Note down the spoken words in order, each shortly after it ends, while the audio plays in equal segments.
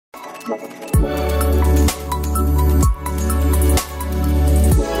Hello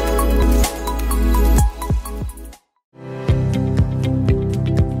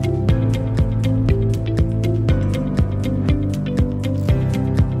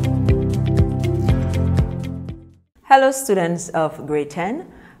students of grade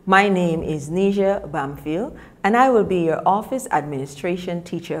 10, my name is Neja Bamfield and I will be your office administration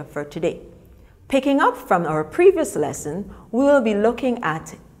teacher for today. Picking up from our previous lesson, we will be looking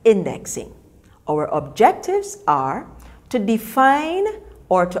at indexing. Our objectives are to define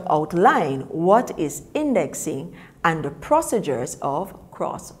or to outline what is indexing and the procedures of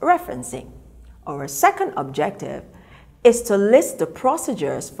cross-referencing. Our second objective is to list the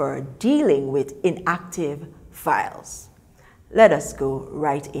procedures for dealing with inactive files. Let us go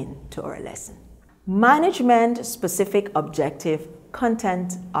right into our lesson. Management-specific objective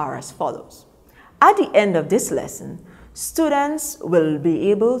content are as follows. At the end of this lesson, students will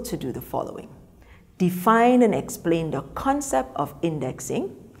be able to do the following: define and explain the concept of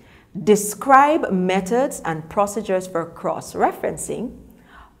indexing, describe methods and procedures for cross-referencing,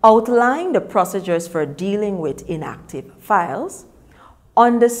 outline the procedures for dealing with inactive files,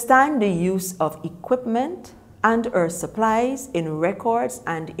 understand the use of equipment and/or supplies in records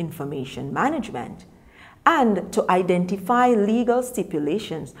and information management, and to identify legal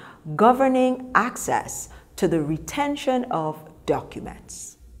stipulations governing access to the retention of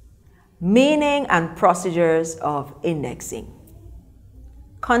documents. Meaning and procedures of indexing.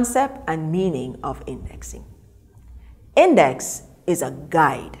 Concept and meaning of indexing. Index is a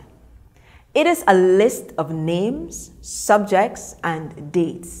guide. It is a list of names, subjects, and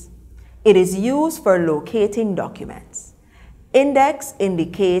dates. It is used for locating documents. Index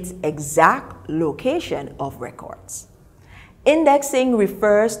indicates exact location of records. Indexing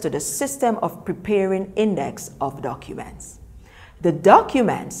refers to the system of preparing index of documents. The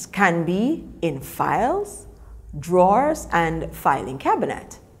documents can be in files, drawers, and filing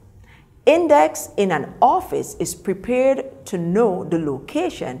cabinet. Index in an office is prepared to know the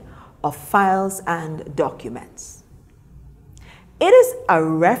location of files and documents. It is a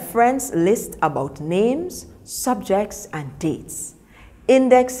reference list about names, subjects, and dates.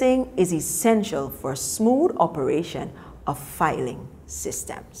 Indexing is essential for smooth operation of filing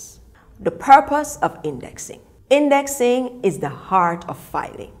systems. The purpose of indexing. Indexing is the heart of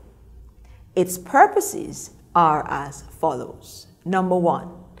filing. Its purposes are as follows. Number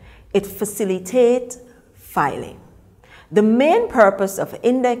one, it facilitates filing. The main purpose of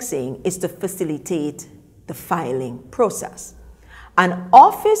indexing is to facilitate the filing process. An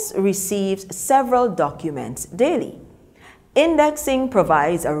office receives several documents daily. Indexing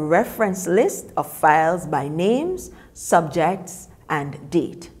provides a reference list of files by names, subjects, and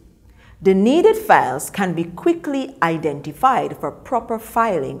date. The needed files can be quickly identified for proper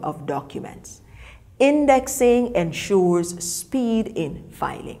filing of documents. Indexing ensures speed in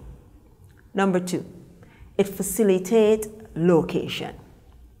filing. Number two, it facilitates location.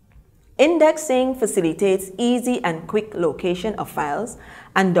 Indexing facilitates easy and quick location of files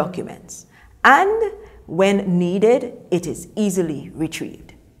and documents, and when needed, it is easily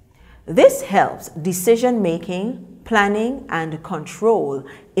retrieved. This helps decision-making, planning, and control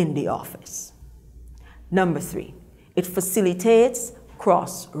in the office. Number three, it facilitates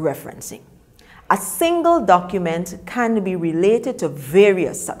cross-referencing. A single document can be related to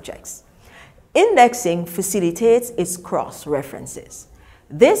various subjects. Indexing facilitates its cross-references.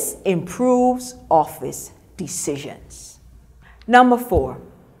 This improves office decisions. Number four,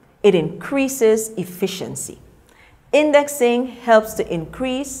 it increases efficiency. Indexing helps to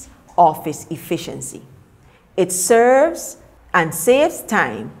increase office efficiency. It serves and saves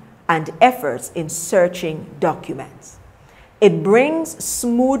time and efforts in searching documents. It brings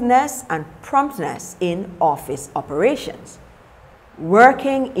smoothness and promptness in office operations.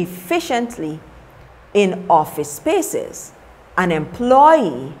 Working efficiently in office spaces, an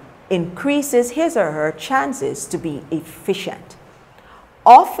employee increases his or her chances to be efficient.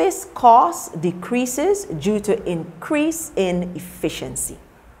 Office costs decreases due to increase in efficiency.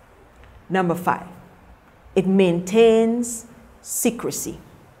 Number five, it maintains secrecy.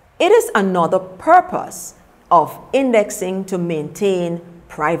 It is another purpose of indexing to maintain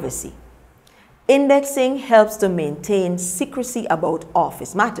privacy. Indexing helps to maintain secrecy about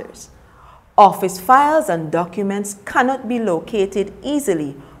office matters. Office files and documents cannot be located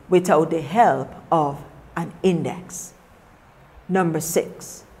easily without the help of an index. Number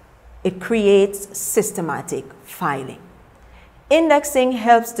six, it creates systematic filing. Indexing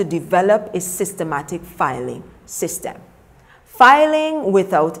helps to develop a systematic filing system. Filing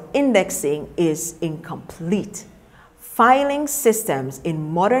without indexing is incomplete. Filing systems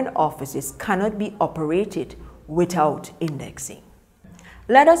in modern offices cannot be operated without indexing.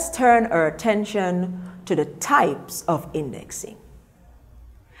 Let us turn our attention to the types of indexing.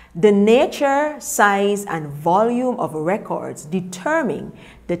 The nature, size, and volume of records determine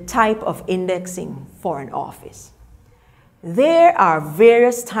the type of indexing for an office. There are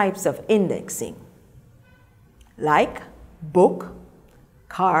various types of indexing, like book,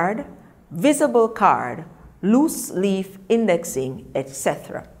 card, visible card, loose leaf indexing,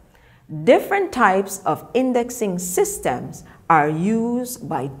 etc. Different types of indexing systems are used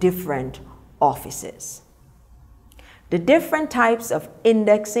by different offices. The different types of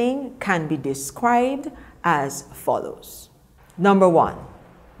indexing can be described as follows. Number 1,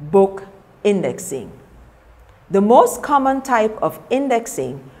 book indexing. The most common type of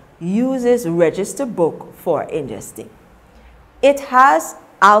indexing uses register book for indexing. It has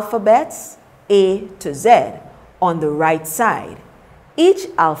alphabets A to Z on the right side. Each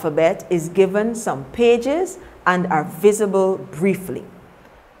alphabet is given some pages and are visible briefly.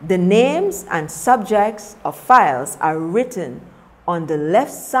 The names and subjects of files are written on the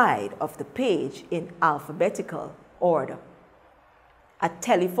left side of the page in alphabetical order. A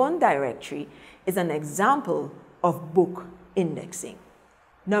telephone directory is an example of book indexing.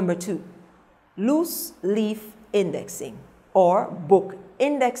 Number 2, loose leaf indexing or book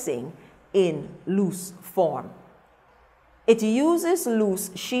indexing in loose form. It uses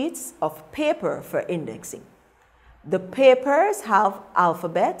loose sheets of paper for indexing. The papers have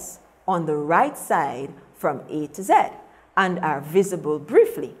alphabets on the right side from A to Z and are visible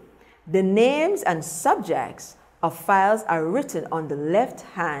briefly. The names and subjects of files are written on the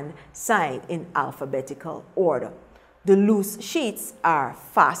left-hand side in alphabetical order. The loose sheets are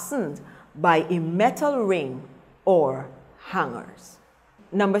fastened by a metal ring or hangers.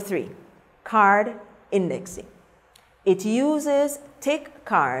 Number 3, card indexing. It uses thick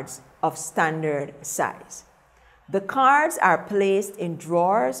cards of standard size. The cards are placed in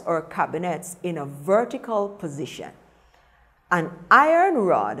drawers or cabinets in a vertical position. An iron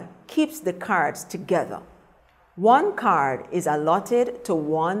rod keeps the cards together. One card is allotted to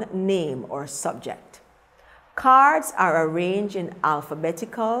one name or subject. Cards are arranged in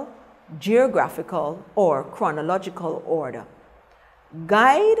alphabetical, geographical, or chronological order.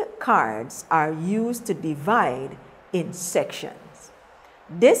 Guide cards are used to divide in sections.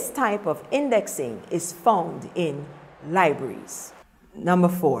 This type of indexing is found in libraries. Number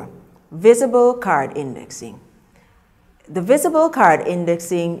 4, visible card indexing. The visible card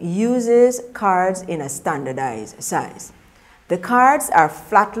indexing uses cards in a standardized size. The cards are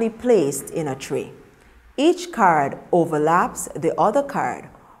flatly placed in a tray. Each card overlaps the other card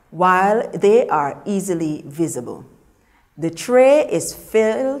while they are easily visible. The tray is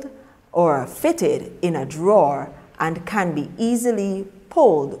filled or fitted in a drawer and can be easily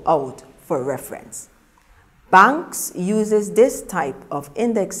pulled out for reference. Banks uses this type of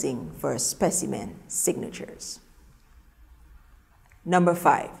indexing for specimen signatures. Number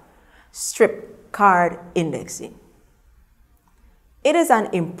 5, strip card indexing. It is an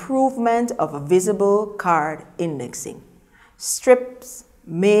improvement of visible card indexing. Strips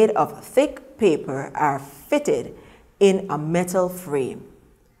made of thick paper are fitted in a metal frame.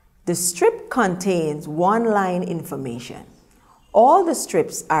 The strip contains one-line information. All the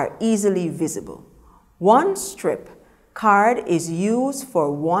strips are easily visible. One strip card is used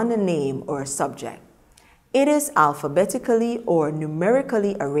for one name or subject. It is alphabetically or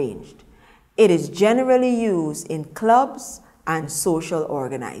numerically arranged. It is generally used in clubs and social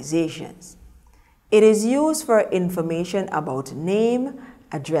organizations. It is used for information about name,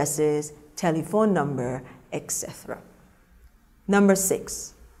 addresses, telephone number, etc. Number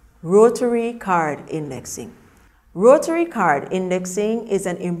 6, rotary card indexing. Rotary card indexing is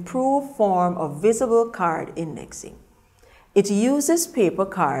an improved form of visible card indexing. It uses paper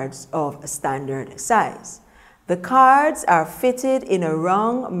cards of standard size. The cards are fitted in a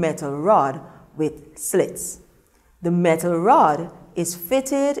round metal rod with slits. The metal rod is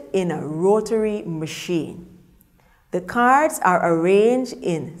fitted in a rotary machine. The cards are arranged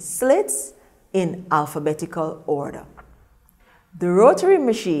in slits in alphabetical order. The rotary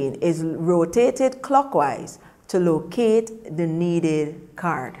machine is rotated clockwise to locate the needed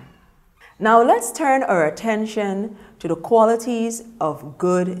card. Now let's turn our attention to the qualities of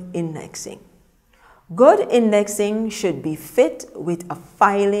good indexing. Good indexing should be fit with a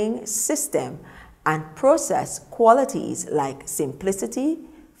filing system and process qualities like simplicity,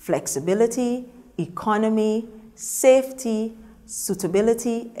 flexibility, economy, safety,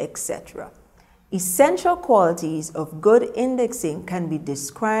 suitability, etc. Essential qualities of good indexing can be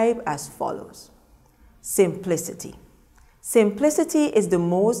described as follows. Simplicity. Simplicity is the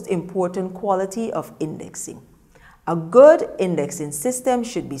most important quality of indexing. A good indexing system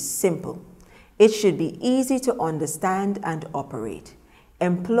should be simple. It should be easy to understand and operate.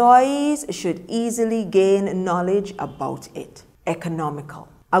 Employees should easily gain knowledge about it. Economical.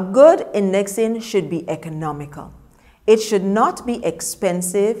 A good indexing should be economical. It should not be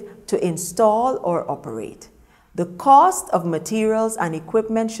expensive to install or operate. The cost of materials and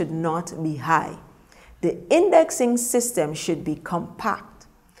equipment should not be high. The indexing system should be compact.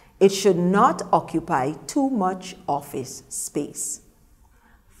 It should not occupy too much office space.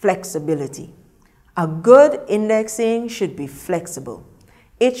 Flexibility. A good indexing should be flexible.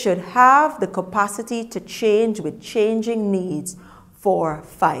 It should have the capacity to change with changing needs for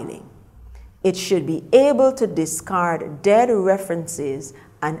filing. It should be able to discard dead references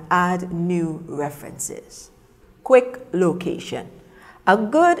and add new references. Quick location. A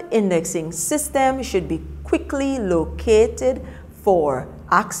good indexing system should be quickly located for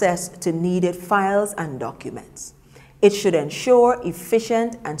access to needed files and documents. It should ensure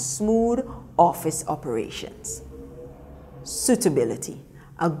efficient and smooth office operations. Suitability.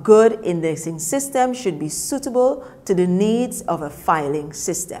 A good indexing system should be suitable to the needs of a filing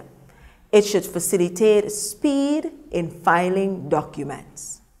system. It should facilitate speed in filing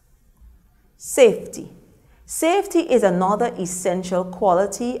documents. Safety. Safety is another essential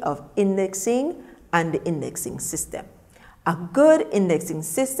quality of indexing and the indexing system. A good indexing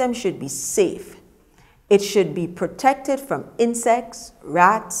system should be safe. It should be protected from insects,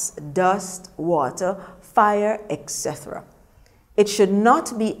 rats, dust, water, fire, etc. It should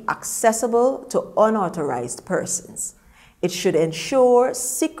not be accessible to unauthorized persons. It should ensure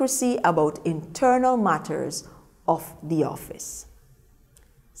secrecy about internal matters of the office.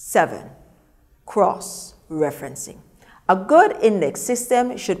 7. Cross-referencing. A good index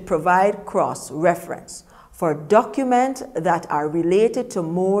system should provide cross-reference for documents that are related to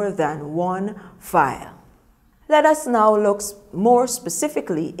more than one file. Let us now look more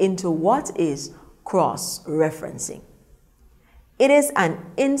specifically into what is cross-referencing. It is an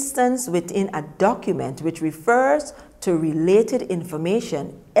instance within a document which refers to related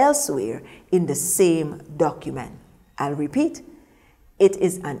information elsewhere in the same document. I'll repeat. It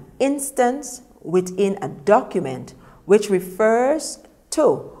is an instance within a document which refers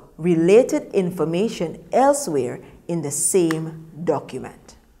to related information elsewhere in the same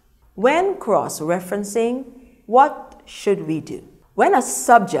document. When cross-referencing, what should we do? When a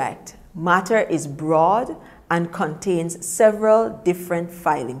subject matter is broad and contains several different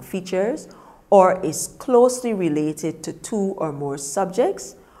filing features or is closely related to two or more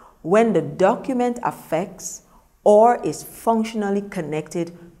subjects, when the document affects or is functionally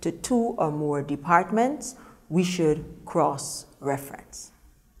connected to two or more departments, we should cross-reference.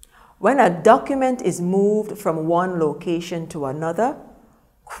 When a document is moved from one location to another,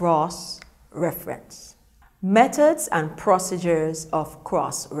 cross-reference. Methods and procedures of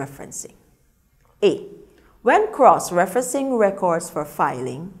cross-referencing. A. When cross-referencing records for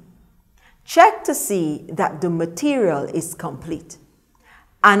filing, check to see that the material is complete.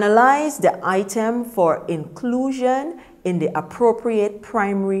 Analyze the item for inclusion in the appropriate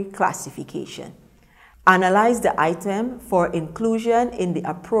primary classification. Analyze the item for inclusion in the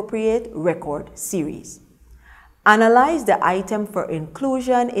appropriate record series. Analyze the item for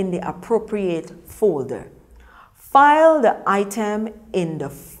inclusion in the appropriate folder. File the item in the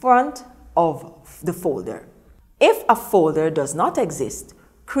front of the folder. If a folder does not exist,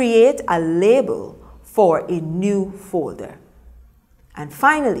 create a label for a new folder. And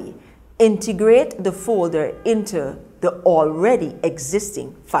finally, integrate the folder into the already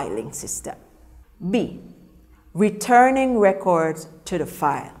existing filing system. B. Returning records to the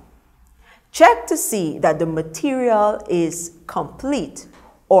file. Check to see that the material is complete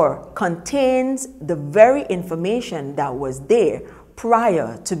or contains the very information that was there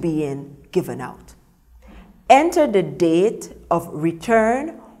prior to being given out. Enter the date of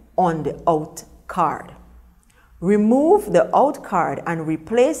return on the out card. Remove the out card and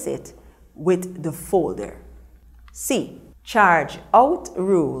replace it with the folder. C. Charge out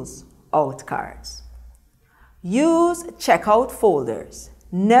rules out cards. Use checkout folders,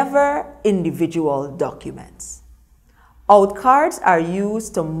 never individual documents. Out cards are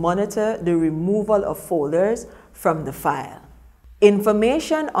used to monitor the removal of folders from the file.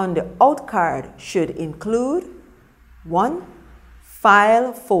 Information on the out card should include 1.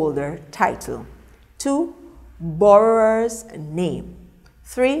 File folder title. 2. Borrower's name.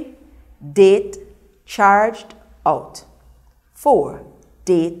 3. Date charged out. 4.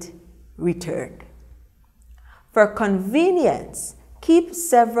 Date returned. For convenience, keep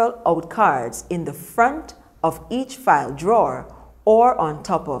several out cards in the front of each file drawer or on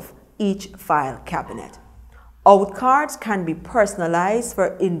top of each file cabinet. Outcards can be personalized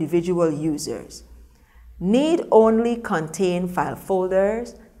for individual users. Need only contain file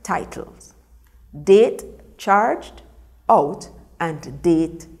folders, titles, date charged, out, and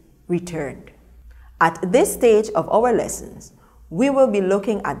date returned. At this stage of our lessons, we will be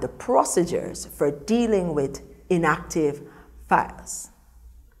looking at the procedures for dealing with inactive files.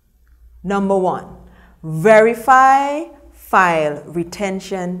 Number 1, verify file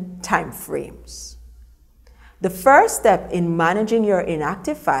retention timeframes. The first step in managing your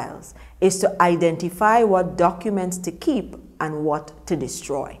inactive files is to identify what documents to keep and what to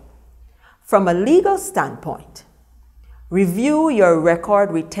destroy. From a legal standpoint, review your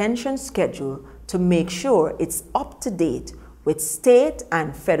record retention schedule to make sure it's up to date with state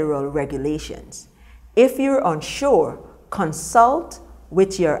and federal regulations. If you're unsure, consult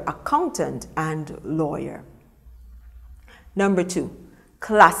with your accountant and lawyer. Number 2,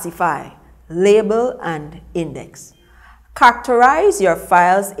 classify, label, and index. Characterize your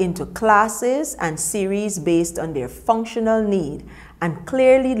files into classes and series based on their functional need and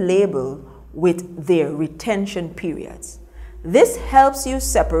clearly label with their retention periods. This helps you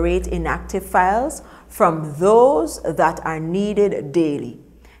separate inactive files from those that are needed daily.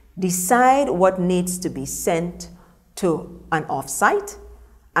 Decide what needs to be sent to an offsite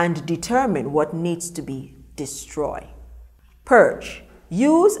and determine what needs to be destroyed. Purge.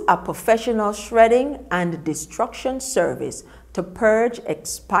 Use a professional shredding and destruction service to purge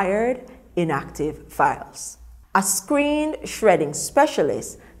expired inactive files. A screened shredding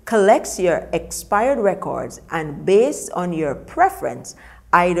specialist collects your expired records and, based on your preference,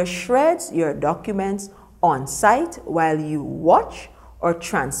 either shreds your documents on site while you watch or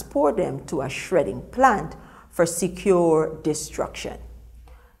transport them to a shredding plant for secure destruction.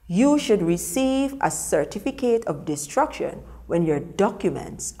 You should receive a certificate of destruction when your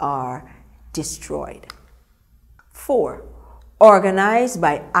documents are destroyed. 4, organize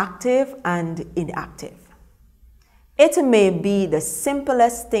by active and inactive. It may be the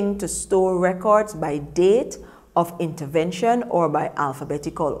simplest thing to store records by date of intervention or by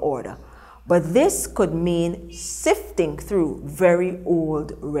alphabetical order, but this could mean sifting through very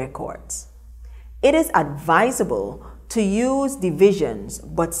old records. It is advisable to use divisions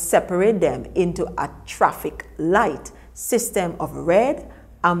but separate them into a traffic light system of red,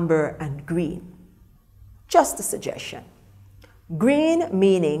 amber, and green. Just a suggestion. Green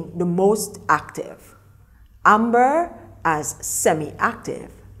meaning the most active, amber as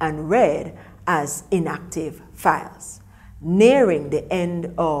semi-active, and red as inactive files, nearing the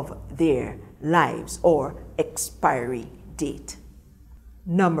end of their lives or expiry date.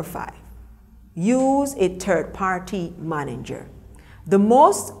 Number 5, use a third-party manager. The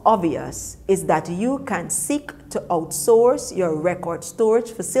most obvious is that you can seek to outsource your record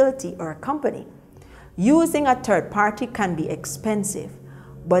storage facility or company. Using a third party can be expensive,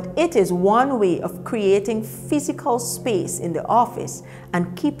 but it is one way of creating physical space in the office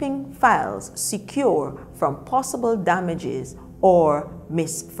and keeping files secure from possible damages or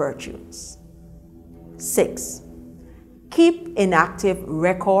misfortunes. 6, keep inactive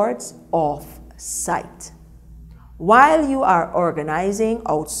records off-site. While you are organizing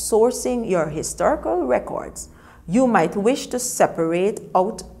outsourcing your historical records, you might wish to separate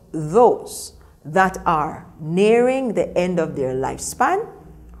out those that are nearing the end of their lifespan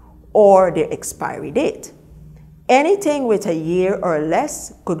or their expiry date. Anything with a year or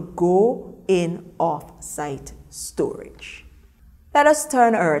less could go in off-site storage. Let us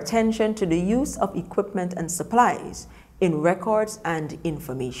turn our attention to the use of equipment and supplies in records and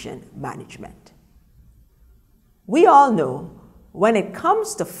information management. We all know when it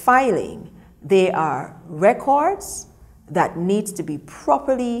comes to filing, there are records that need to be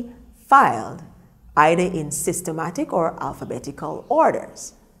properly filed either in systematic or alphabetical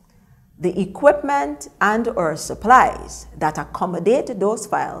orders. The equipment and/or supplies that accommodate those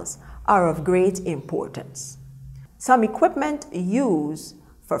files are of great importance. Some equipment used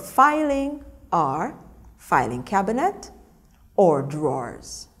for filing are filing cabinet or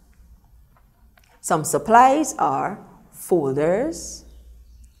drawers. Some supplies are folders,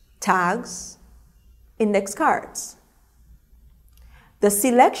 tags, index cards. The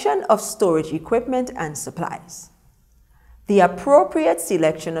selection of storage equipment and supplies. The appropriate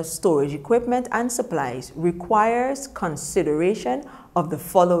selection of storage equipment and supplies requires consideration of the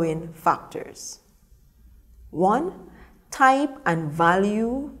following factors. 1, type and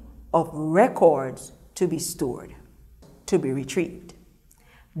value of records to be stored, to be retrieved.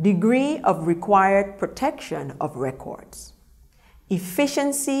 Degree of required protection of records.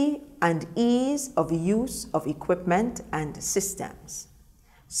 Efficiency and ease of use of equipment and systems.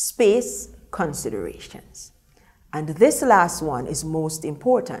 Space considerations. And this last one is most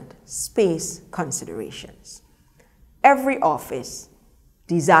important, space considerations. Every office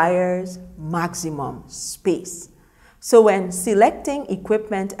desires maximum space. So when selecting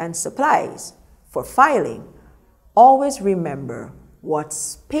equipment and supplies for filing, always remember what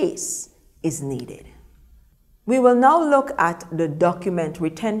space is needed. We will now look at the document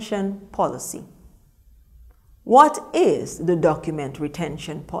retention policy. What is the document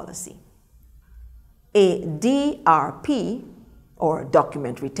retention policy? A DRP, or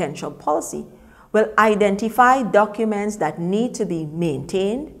document retention policy, will identify documents that need to be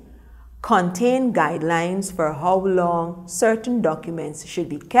maintained, contain guidelines for how long certain documents should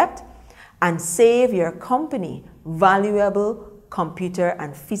be kept, and save your company valuable computer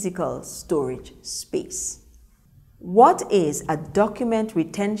and physical storage space. What is a document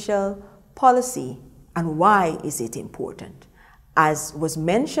retention policy and why is it important? As was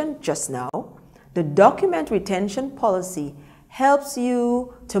mentioned just now, the document retention policy helps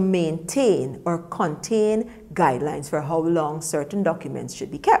you to maintain or contain guidelines for how long certain documents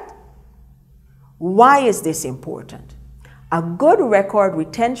should be kept. Why is this important? A good record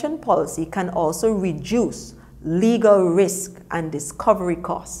retention policy can also reduce legal risk and discovery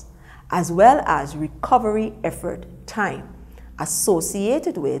costs, as well as recovery effort time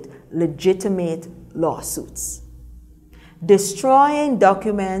associated with legitimate lawsuits. Destroying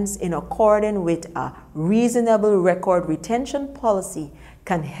documents in accordance with a reasonable record retention policy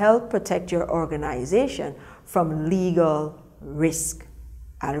can help protect your organization from legal risk.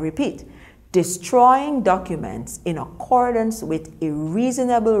 I'll repeat, destroying documents in accordance with a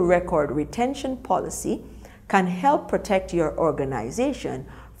reasonable record retention policy can help protect your organization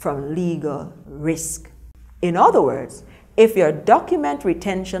from legal risk. In other words, if your document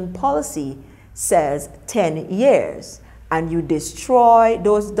retention policy says 10 years and you destroy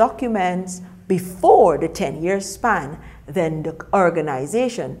those documents before the 10-year span, then the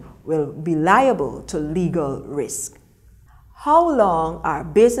organization will be liable to legal risk. How long are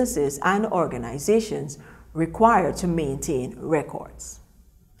businesses and organizations required to maintain records?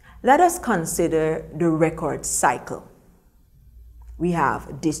 Let us consider the record cycle. We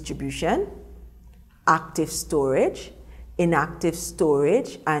have distribution, active storage, inactive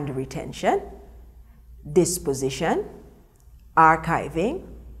storage and retention, disposition, archiving,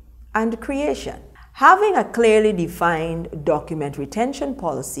 and creation. Having a clearly defined document retention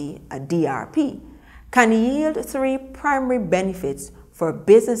policy, a DRP, can yield 3 primary benefits for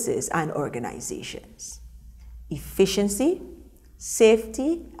businesses and organizations: efficiency,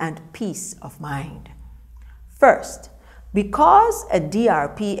 safety, and peace of mind. First, because a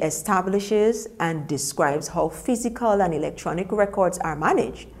DRP establishes and describes how physical and electronic records are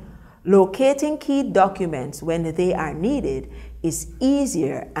managed, locating key documents when they are needed is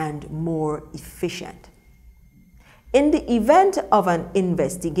easier and more efficient. In the event of an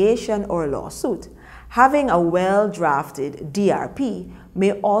investigation or lawsuit, having a well-drafted DRP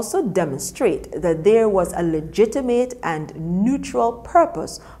may also demonstrate that there was a legitimate and neutral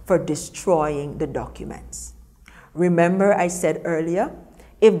purpose for destroying the documents. Remember I said earlier,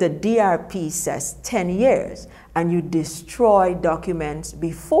 if the DRP says 10 years and you destroy documents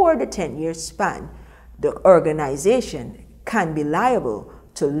before the 10-year span, the organization can be liable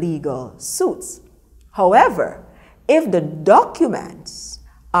to legal suits. However, if the documents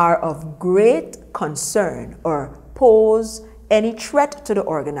are of great concern or pose any threat to the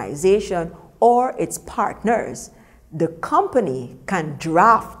organization or its partners, the company can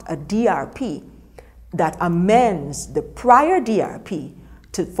draft a DRP that amends the prior DRP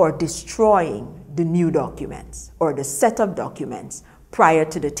for destroying the new documents or the set of documents prior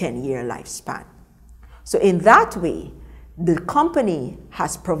to the 10-year lifespan. So in that way, the company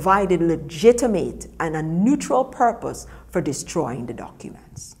has provided legitimate and a neutral purpose for destroying the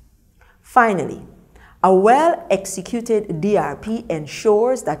documents. Finally, a well-executed DRP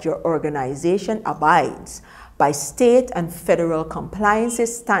ensures that your organization abides by state and federal compliance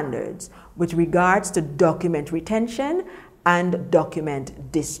standards with regards to document retention and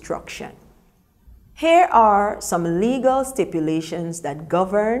document destruction. Here are some legal stipulations that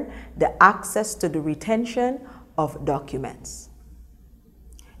govern the access to the retention of documents.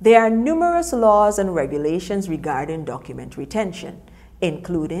 There are numerous laws and regulations regarding document retention,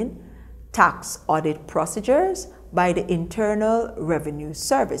 including tax audit procedures by the Internal Revenue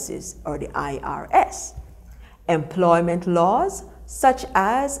Services, or the IRS, employment laws such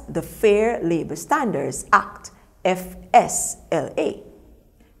as the Fair Labor Standards Act, FSLA,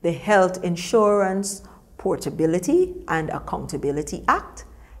 the Health Insurance Portability and Accountability Act,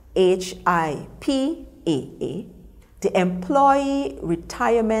 HIPAA, the Employee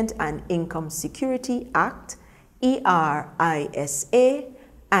Retirement and Income Security Act, ERISA,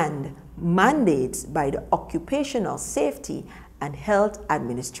 and mandates by the Occupational Safety and Health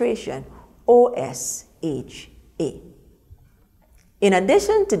Administration, OSHA. In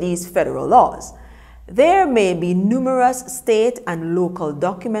addition to these federal laws, there may be numerous state and local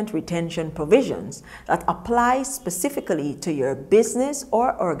document retention provisions that apply specifically to your business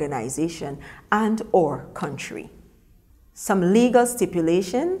or organization and/or country. Some legal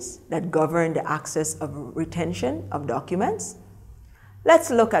stipulations that govern the access of retention of documents. Let's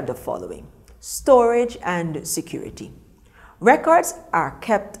look at the following: storage and security. Records are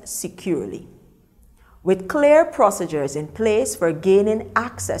kept securely, with clear procedures in place for gaining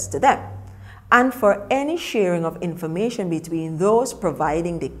access to them and for any sharing of information between those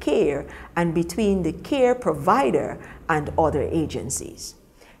providing the care and between the care provider and other agencies.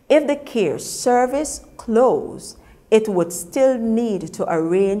 If the care service closed, it would still need to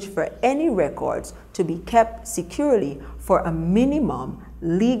arrange for any records to be kept securely for a minimum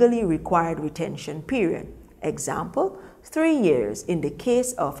legally required retention period. Example, 3 years in the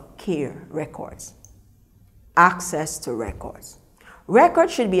case of care records. Access to records.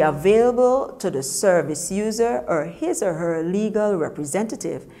 Records should be available to the service user or his or her legal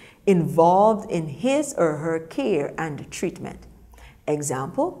representative involved in his or her care and treatment.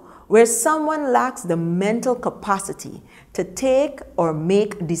 Example, where someone lacks the mental capacity to take or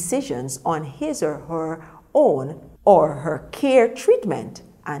make decisions on his or her own or her care treatment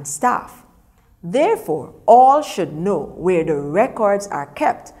and staff. Therefore, all should know where the records are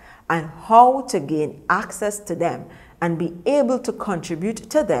kept and how to gain access to them and be able to contribute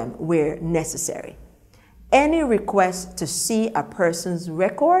to them where necessary. Any request to see a person's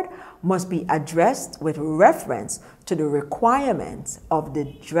record must be addressed with reference to the requirements of the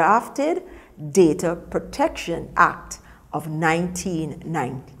drafted Data Protection Act of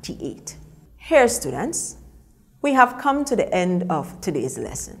 1998. Here, students, we have come to the end of today's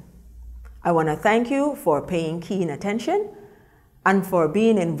lesson. I want to thank you for paying keen attention and for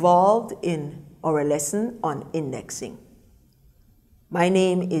being involved in our lesson on indexing. My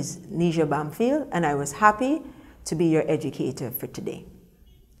name is Nisha Bamfield, and I was happy to be your educator for today.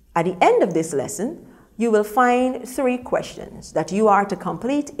 At the end of this lesson, you will find 3 questions that you are to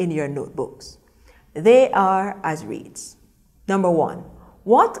complete in your notebooks. They are as reads. Number 1,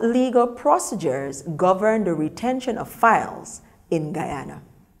 what legal procedures govern the retention of files in Guyana?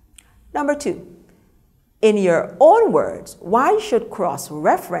 Number 2, in your own words, why should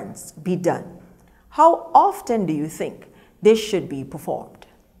cross-reference be done? How often do you think this should be performed?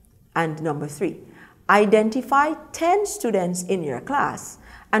 And number 3, identify 10 students in your class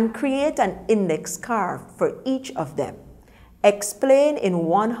and create an index card for each of them. Explain in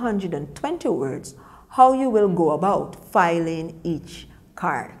 120 words how you will go about filing each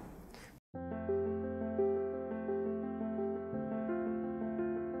card.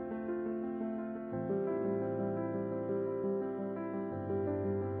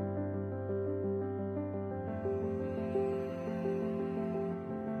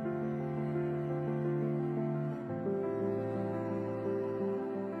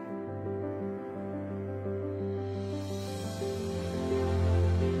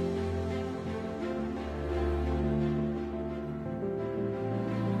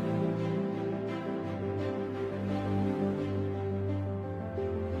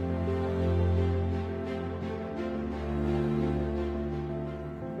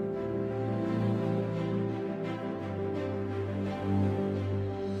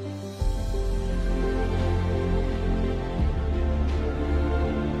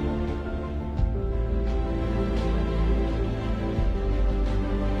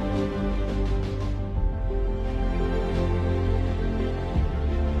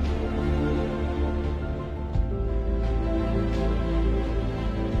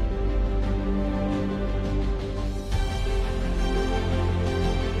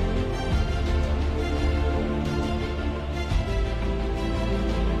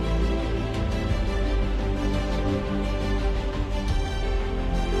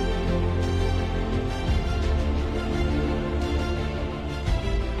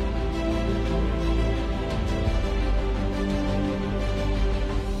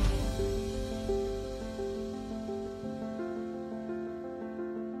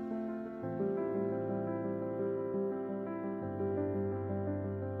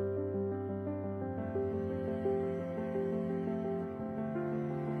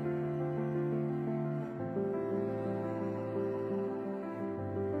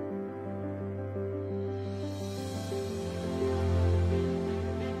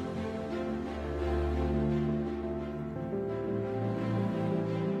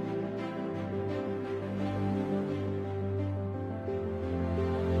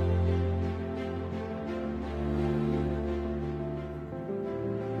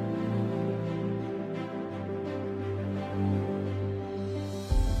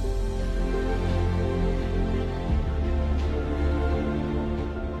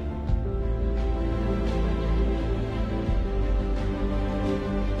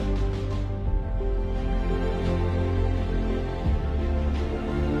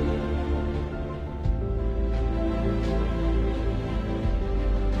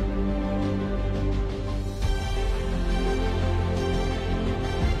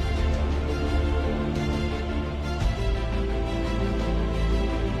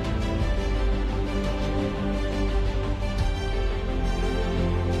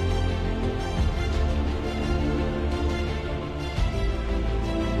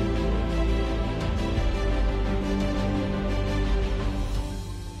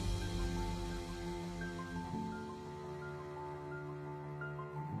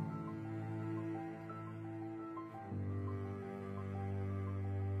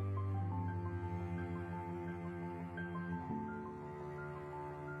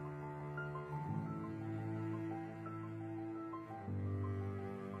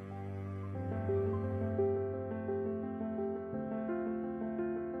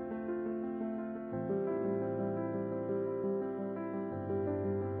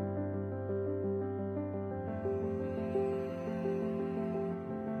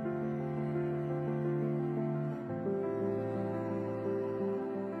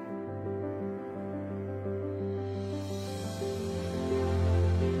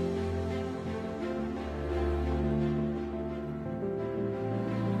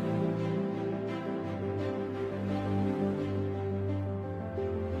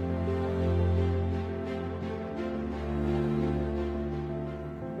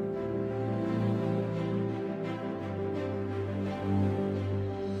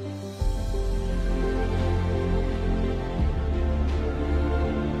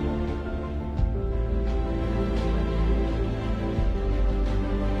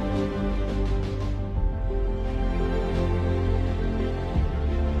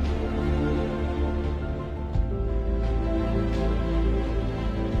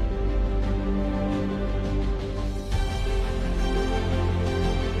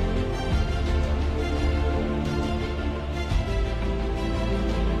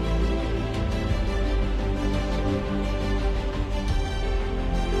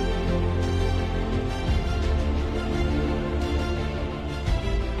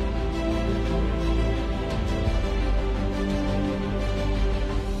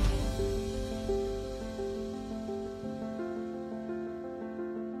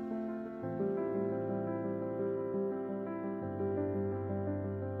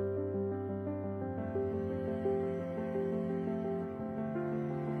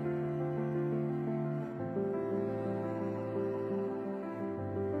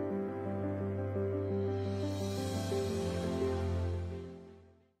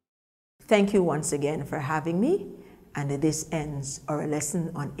 Thank you once again for having me, and this ends our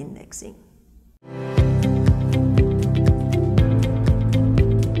lesson on indexing.